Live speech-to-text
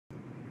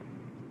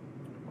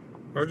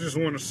I just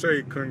want to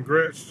say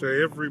congrats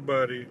to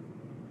everybody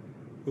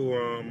who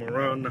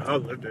around the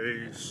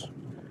holidays,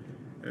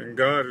 and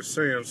God is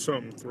saying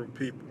something through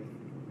people,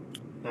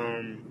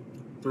 um,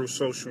 through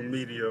social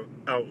media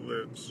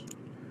outlets.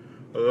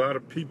 A lot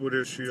of people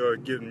this year are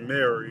getting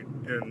married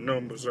in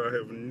numbers I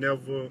have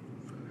never,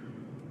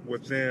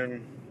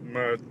 within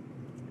my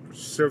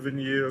 7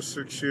 years,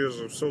 6 years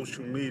of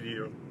social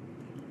media,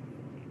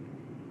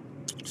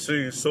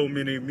 seen so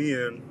many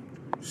men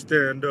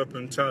stand up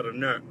and tie the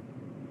knot.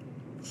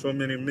 So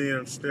many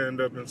men stand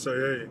up and say,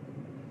 hey,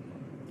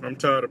 I'm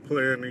tired of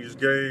playing these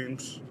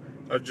games.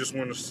 I just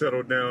want to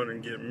settle down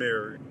and get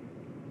married.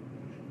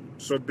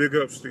 So big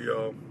ups to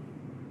y'all,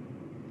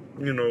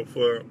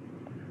 for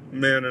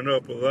manning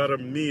up. A lot of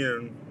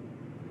men,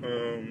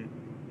 um,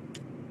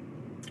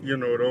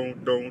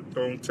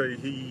 don't take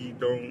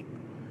heed,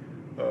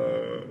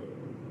 uh,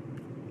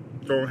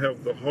 don't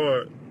have the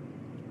heart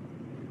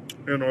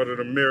in order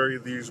to marry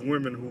these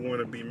women who want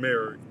to be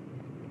married.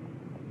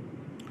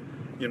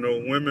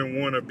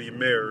 Women want to be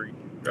married.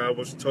 I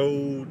was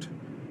told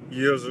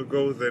years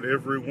ago that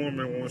every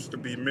woman wants to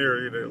be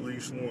married at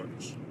least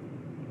once.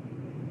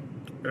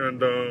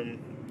 And,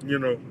 you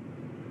know,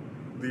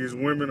 these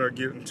women are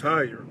getting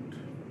tired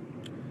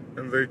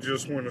and they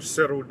just want to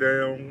settle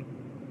down,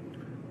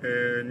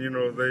 and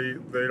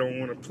they don't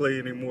want to play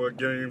any more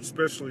games,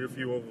 especially if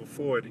you're over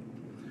 40.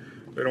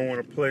 They don't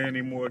want to play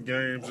any more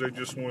games. They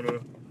just want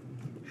to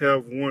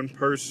have one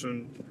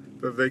person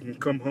that they can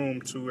come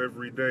home to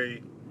every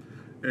day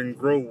and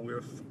grow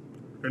with.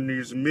 And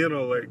these men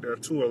are like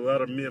that too. A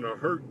lot of men are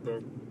hurt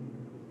though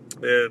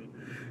and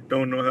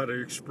don't know how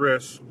to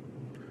express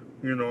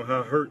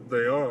how hurt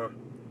they are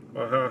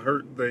or how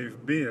hurt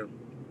they've been,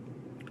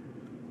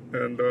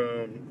 and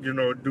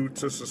due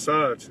to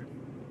society.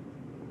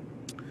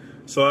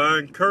 So I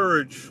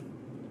encourage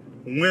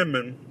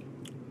women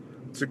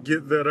to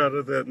get that out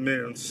of that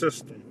man's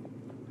system.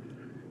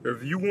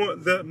 If you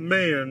want that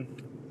man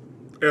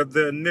at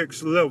that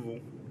next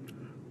level,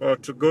 or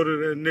to go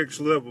to that next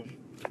level,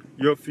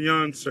 your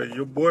fiance,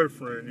 your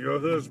boyfriend, your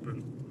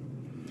husband,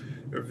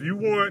 if you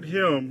want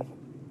him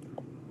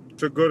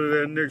to go to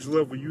that next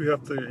level, you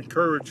have to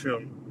encourage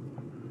him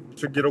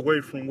to get away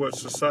from what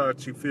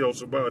society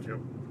feels about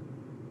him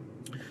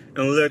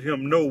and let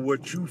him know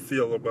what you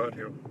feel about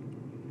him.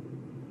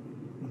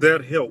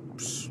 That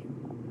helps.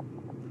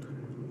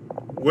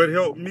 What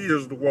helped me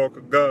is the walk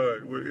of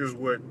God, is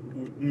what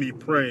me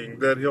praying.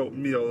 That helped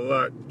me a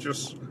lot.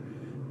 Just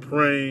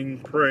praying,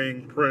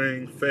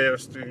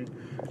 fasting,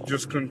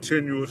 just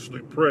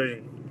continuously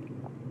praying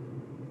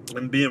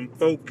and being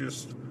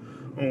focused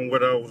on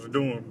what I was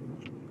doing.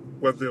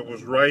 Whether it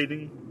was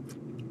writing,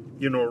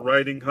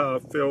 writing how I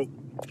felt,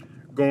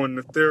 going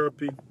to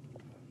therapy,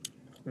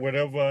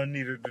 whatever I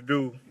needed to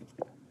do,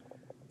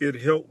 it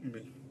helped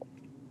me.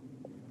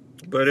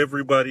 But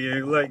everybody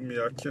ain't like me.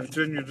 I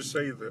continue to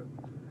say that.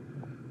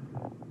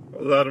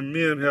 A lot of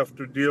men have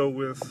to deal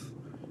with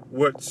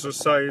what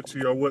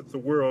society or what the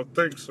world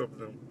thinks of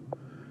them.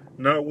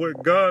 Not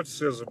what God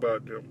says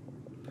about them,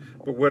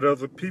 but what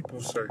other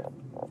people say.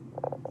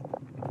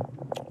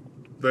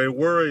 They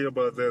worry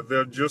about that.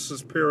 They're just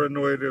as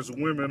paranoid as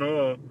women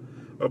are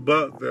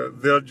about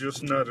that. They're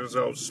just not as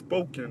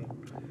outspoken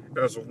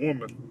as a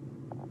woman.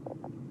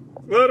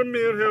 A lot of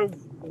men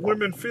have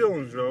women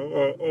feelings,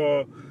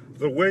 or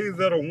the way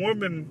that a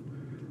woman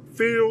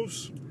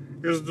feels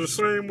is the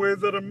same way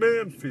that a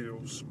man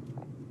feels.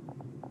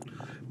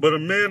 But a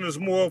man is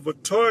more of a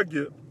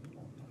target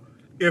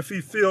if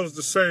he feels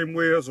the same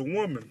way as a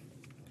woman.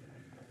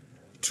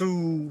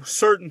 To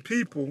certain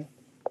people,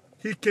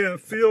 he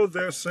can't feel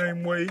that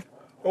same way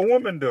a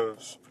woman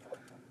does.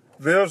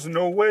 There's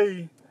no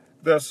way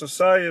that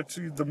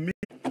society, the media,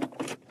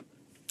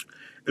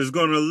 is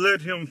going to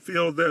let him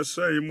feel that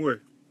same way.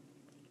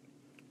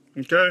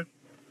 Okay?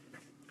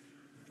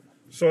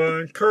 So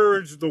I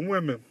encourage the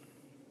women,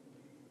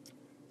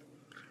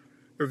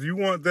 if you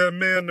want that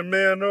man to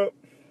man up,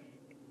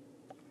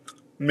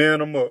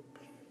 man him up.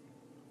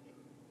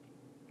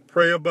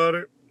 Pray about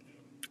it,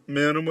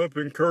 man him up,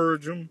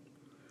 encourage him,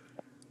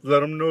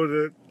 let him know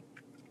that,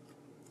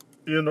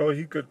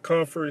 he could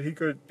comfort, he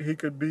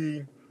could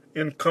be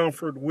in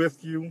comfort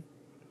with you.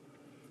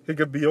 He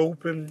could be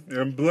open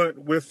and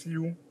blunt with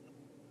you,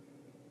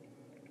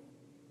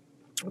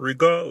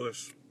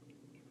 regardless.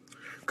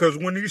 Because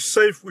when he's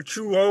safe with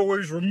you,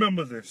 always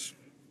remember this.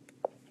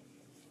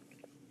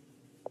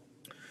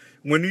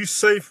 When he's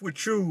safe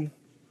with you,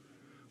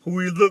 who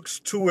he looks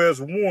to as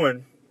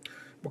one,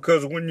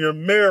 because when you're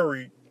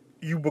married,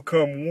 you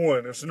become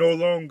one. It's no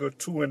longer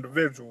two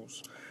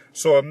individuals.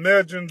 So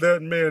imagine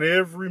that man,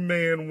 every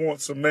man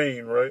wants a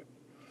mane, right?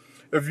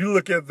 If you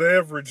look at the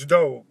average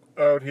dog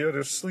out here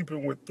that's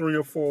sleeping with 3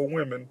 or 4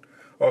 women,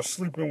 or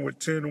sleeping with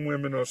 10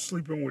 women, or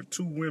sleeping with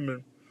 2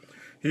 women,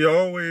 he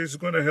always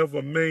going to have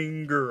a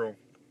main girl.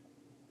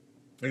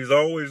 He's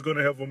always going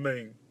to have a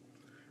main,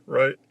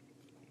 right?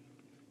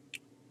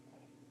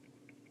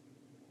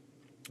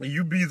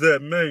 You be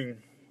that main.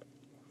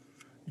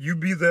 You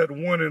be that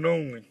one and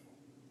only.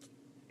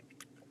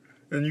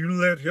 and you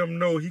let him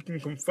know he can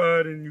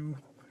confide in you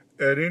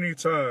at any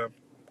time,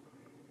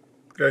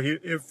 that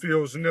it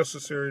feels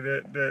necessary,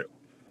 that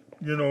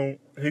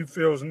he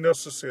feels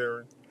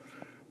necessary.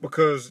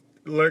 Because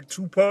like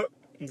Tupac,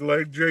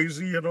 like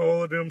Jay-Z and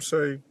all of them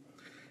say,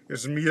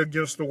 it's me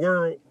against the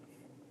world,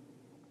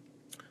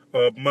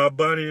 my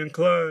Bonnie and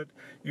Clyde.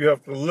 You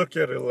have to look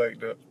at it like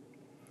that.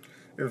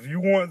 If you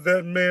want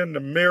that man to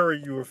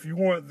marry you, if you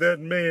want that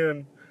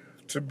man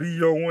to be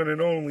your one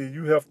and only,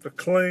 you have to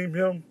claim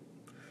him,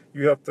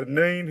 you have to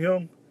name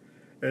him,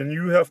 and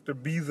you have to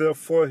be there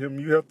for him.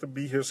 You have to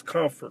be his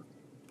comfort.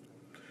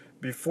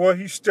 Before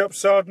he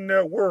steps out in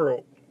that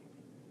world,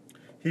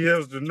 he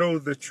has to know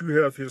that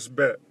you have his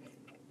back.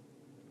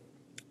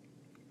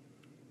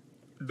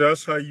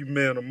 That's how you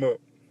man him up.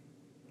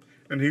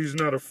 And he's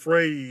not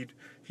afraid.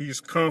 He's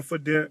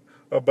confident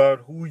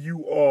about who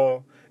you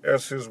are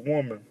as his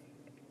woman.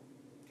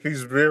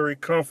 He's very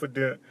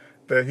confident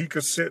that he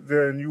could sit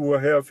there and you will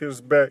have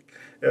his back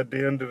at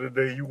the end of the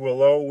day. You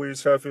will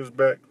always have his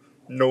back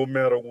no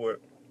matter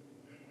what.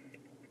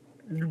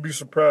 You'd be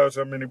surprised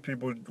how many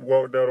people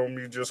walked out on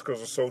me just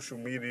because of social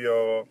media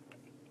or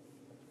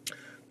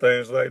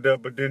things like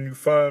that. But then you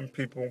find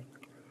people,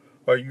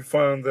 or you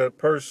find that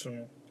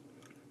person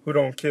who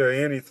don't care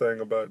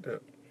anything about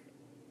that.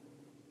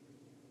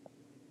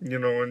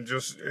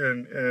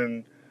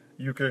 And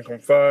you can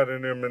confide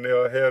in them and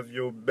they'll have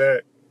your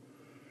back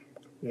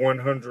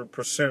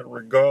 100%,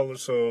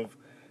 regardless of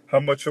how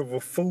much of a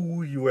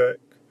fool you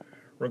act,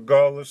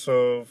 regardless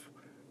of,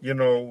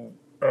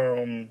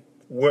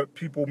 what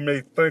people may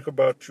think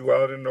about you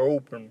out in the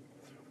open.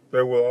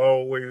 They will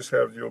always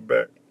have your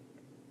back.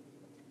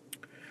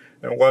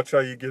 And watch how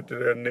you get to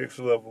that next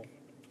level.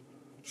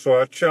 So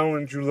I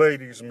challenge you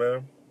ladies,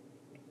 man.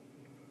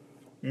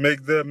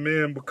 Make that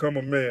man become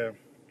a man.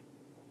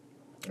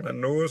 I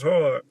know it's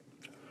hard.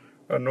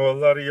 I know a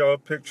lot of y'all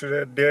picture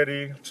that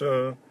daddy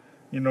to,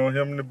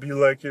 him to be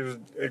like your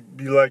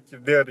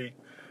daddy.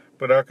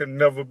 But I could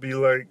never be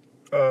like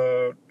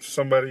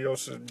somebody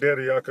else's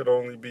daddy. I could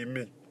only be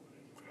me.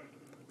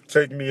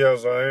 Take me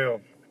as I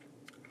am.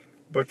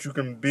 But you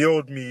can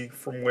build me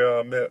from where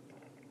I'm at.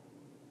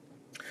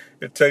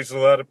 It takes a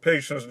lot of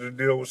patience to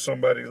deal with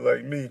somebody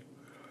like me.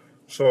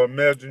 So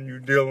imagine you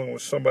dealing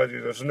with somebody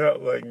that's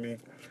not like me.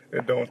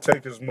 It don't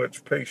take as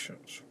much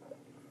patience.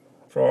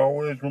 So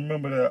always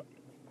remember that.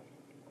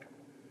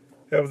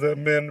 Have that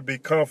man to be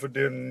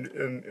confident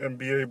and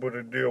be able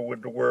to deal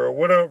with the world.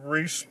 What up,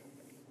 Reese?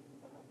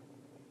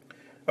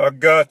 I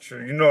got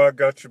you. I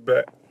got your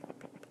back.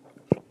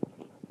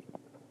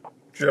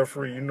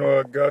 Jeffrey,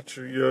 I got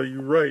you. Yeah,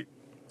 you're right.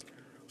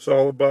 It's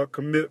all about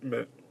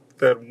commitment.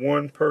 That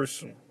one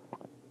person.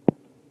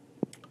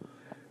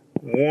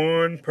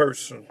 One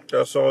person.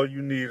 That's all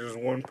you need is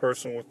one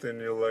person within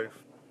your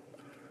life.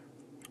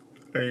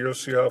 And you'll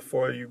see how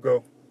far you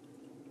go.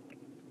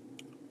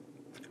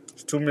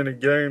 There's too many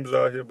games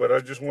out here, but I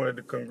just wanted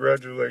to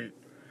congratulate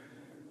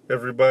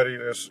everybody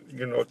that's,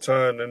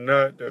 tying the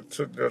knot, that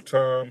took their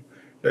time.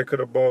 They could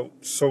have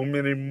bought so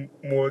many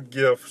more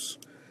gifts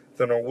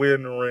than a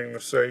wedding ring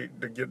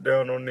to get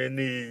down on their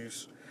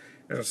knees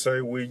and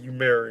say, will you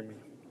marry me?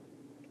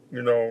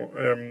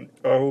 And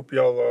I hope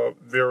y'all are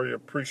very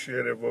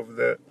appreciative of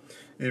that.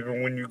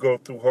 Even when you go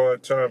through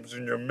hard times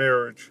in your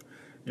marriage,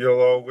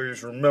 you'll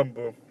always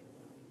remember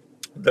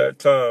that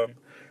time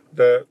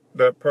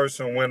that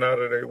person went out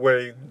of their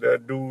way,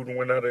 that dude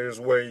went out of his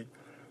way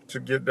to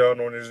get down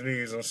on his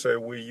knees and say,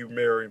 will you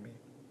marry me?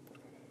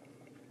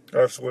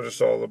 That's what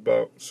it's all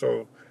about.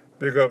 So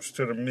big ups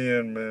to the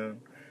men,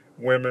 man.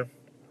 Women,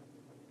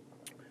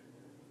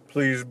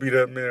 please be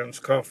that man's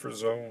comfort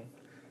zone.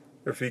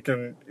 If he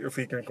can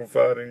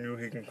confide in you,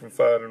 he can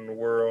confide in the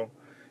world.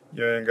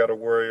 You ain't got to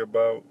worry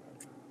about,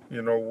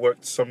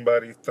 what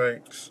somebody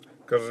thinks.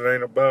 Because it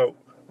ain't about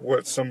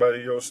what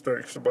somebody else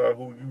thinks about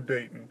who you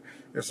dating.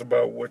 It's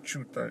about what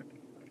you think.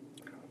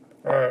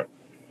 All right.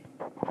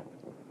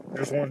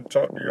 Just wanted to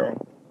talk to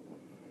y'all.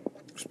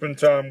 Spend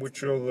time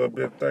with you a little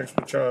bit. Thanks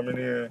for chiming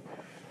in.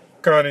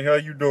 Connie, how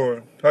you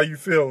doing? How you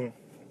feeling?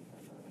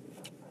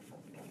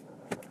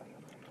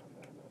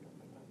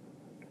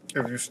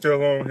 If you're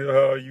still on here,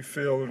 how are you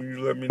feeling?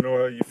 You let me know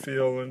how you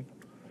feeling.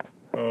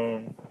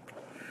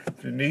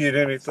 If you need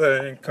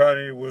anything,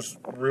 Connie was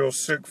real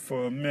sick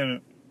for a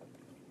minute.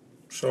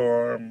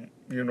 So,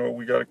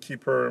 we got to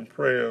keep her in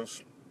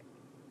prayers.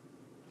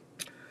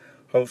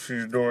 Hope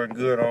she's doing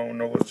good. I don't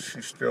know whether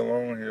she's still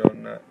on here or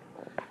not.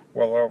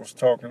 While I was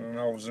talking and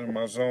I was in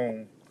my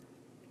zone.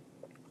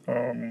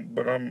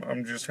 But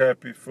I'm just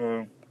happy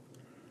for,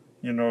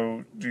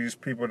 these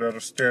people that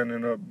are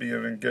standing up,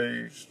 being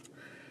engaged.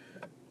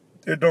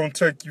 It don't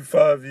take you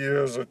 5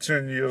 years or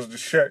 10 years to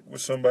shack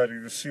with somebody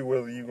to see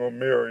whether you're going to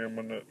marry them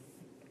or not.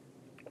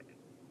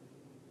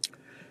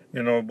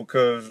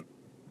 Because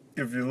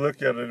if you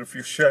look at it, if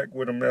you shack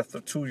with them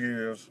after 2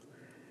 years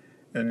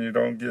and you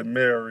don't get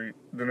married,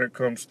 then it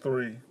comes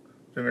 3,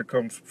 then it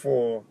comes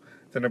 4,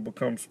 then it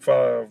becomes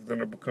 5,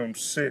 then it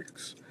becomes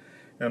 6.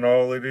 And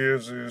all it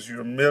is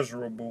you're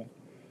miserable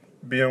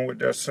being with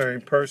that same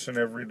person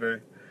every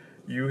day.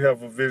 you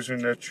have a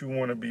vision that you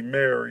want to be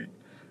married.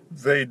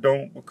 They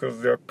don't,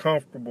 because they're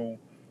comfortable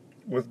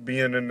with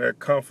being in that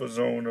comfort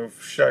zone of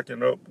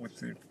shacking up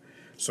with you.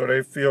 So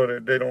they feel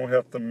that they don't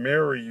have to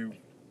marry you.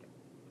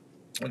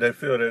 They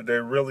feel that they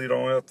really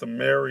don't have to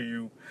marry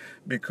you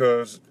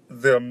because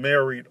they're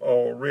married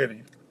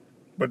already.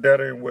 But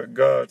that ain't what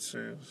God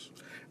says.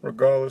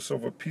 Regardless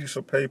of a piece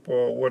of paper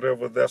or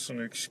whatever, that's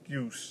an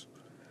excuse.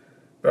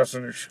 That's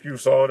an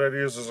excuse. All that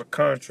is a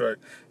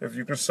contract. If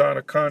you can sign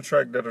a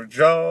contract at a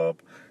job,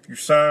 you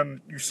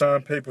sign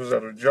papers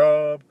at a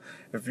job.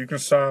 If you can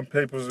sign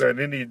papers at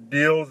any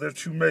deal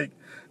that you make,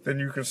 then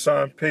you can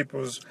sign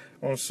papers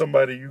on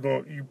somebody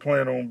you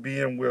plan on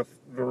being with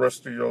the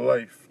rest of your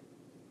life.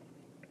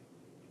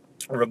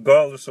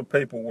 Regardless of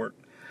paperwork.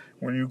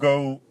 When you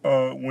go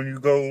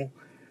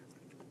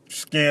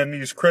scan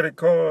these credit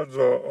cards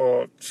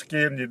or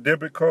scan your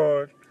debit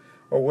card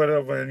or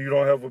whatever, and you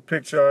don't have a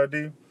picture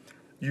ID,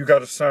 you got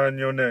to sign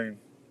your name.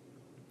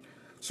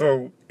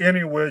 So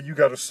anywhere you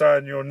got to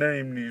sign your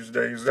name these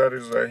days, that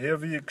is a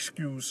heavy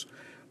excuse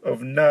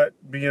of not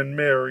being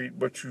married,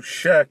 but you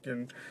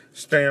shacking,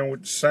 staying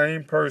with the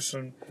same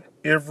person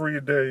every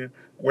day,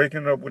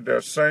 waking up with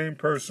that same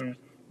person.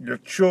 Your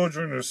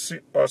children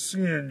are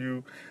seeing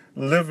you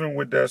living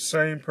with that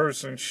same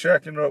person,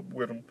 shacking up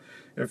with them.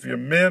 If you're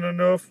man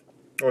enough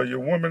or you're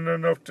woman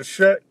enough to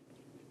shack,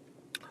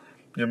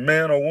 you're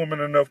man or woman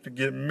enough to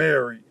get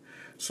married.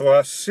 So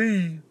I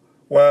see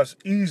why it's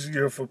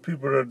easier for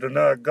people to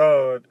deny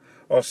God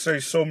or say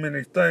so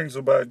many things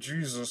about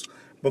Jesus,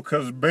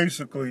 because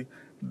basically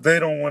they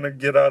don't want to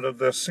get out of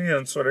their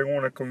sin, so they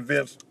want to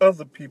convince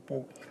other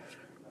people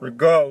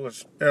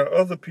regardless, and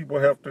other people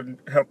have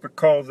to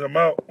call them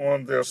out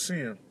on their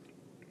sin.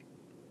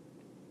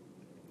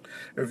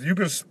 If you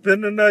can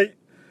spend the night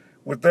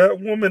with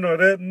that woman or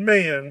that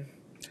man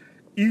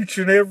each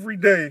and every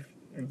day,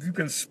 if you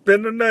can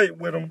spend the night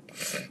with them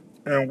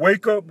and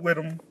wake up with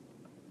them,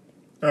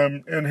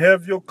 and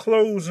have your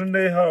clothes in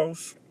their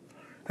house,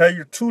 have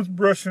your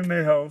toothbrush in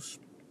their house,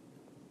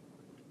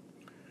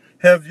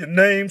 have your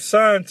name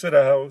signed to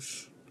the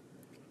house,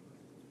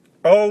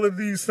 all of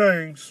these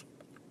things,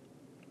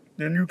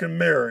 then you can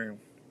marry them.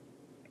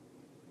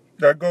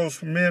 That goes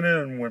for men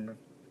and women.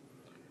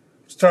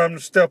 It's time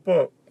to step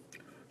up.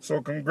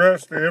 So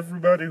congrats to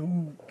everybody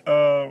who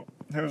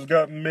has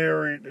gotten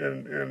married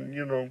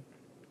and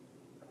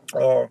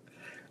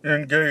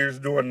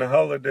engaged during the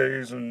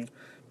holidays and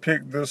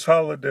picked this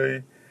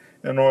holiday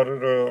in order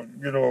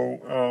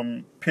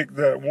to, pick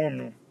that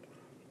woman.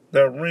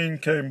 That ring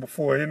came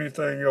before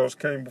anything else,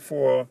 came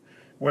before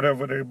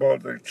whatever they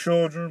bought their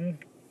children.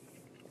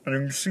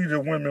 And you see the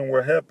women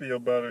were happy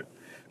about it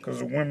because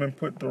the women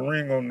put the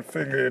ring on the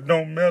finger. It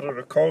don't matter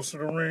the cost of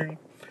the ring,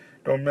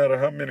 don't matter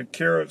how many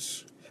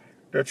carats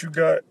that you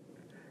got.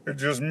 It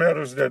just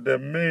matters that that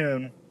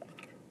man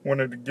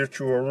wanted to get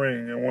you a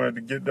ring and wanted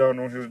to get down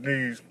on his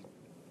knees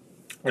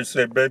and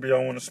say, baby,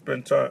 I want to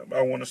spend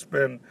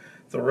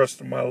the rest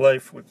of my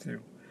life with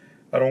you.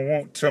 I don't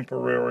want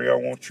temporary, I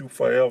want you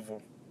forever.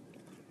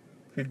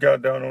 He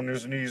got down on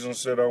his knees and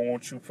said, I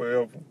want you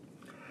forever.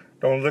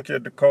 Don't look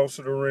at the cost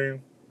of the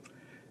ring,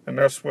 and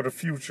that's for the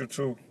future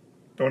too.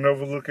 Don't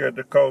ever look at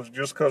the cost.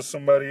 Just because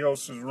somebody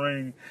else's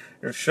ring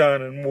is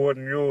shining more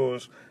than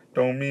yours,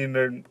 don't mean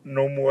they're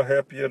no more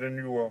happier than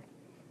you are.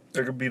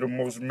 They could be the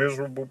most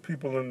miserable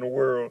people in the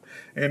world.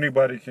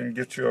 Anybody can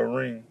get you a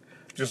ring,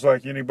 just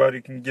like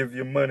anybody can give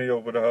you money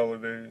over the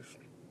holidays.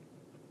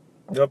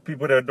 There are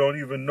people that don't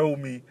even know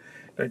me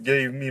that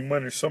gave me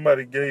money.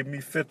 Somebody gave me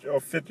a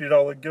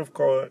 $50 gift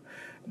card,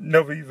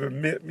 never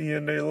even met me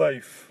in their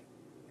life.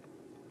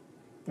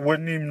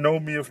 Wouldn't even know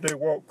me if they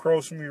walked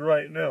across me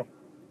right now.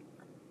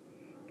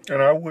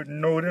 And I wouldn't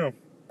know them.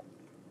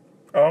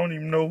 I don't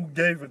even know who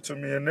gave it to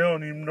me, and they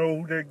don't even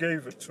know who they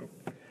gave it to.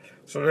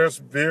 So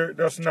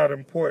that's not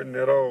important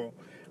at all,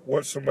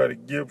 what somebody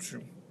gives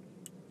you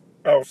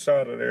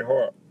outside of their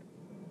heart.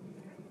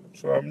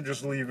 So I'm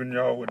just leaving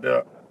y'all with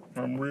that.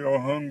 I'm real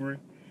hungry.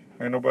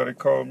 Ain't nobody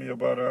called me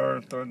about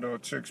Iron Thunder or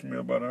text me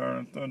about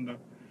Iron Thunder.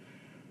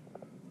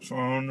 So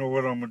I don't know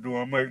what I'm going to do.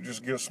 I might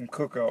just get some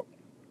cookout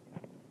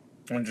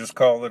and just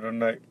call it a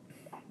night.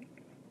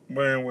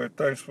 But anyway,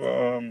 thanks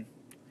for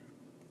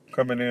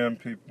coming in,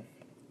 people.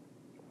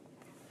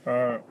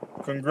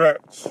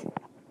 Congrats.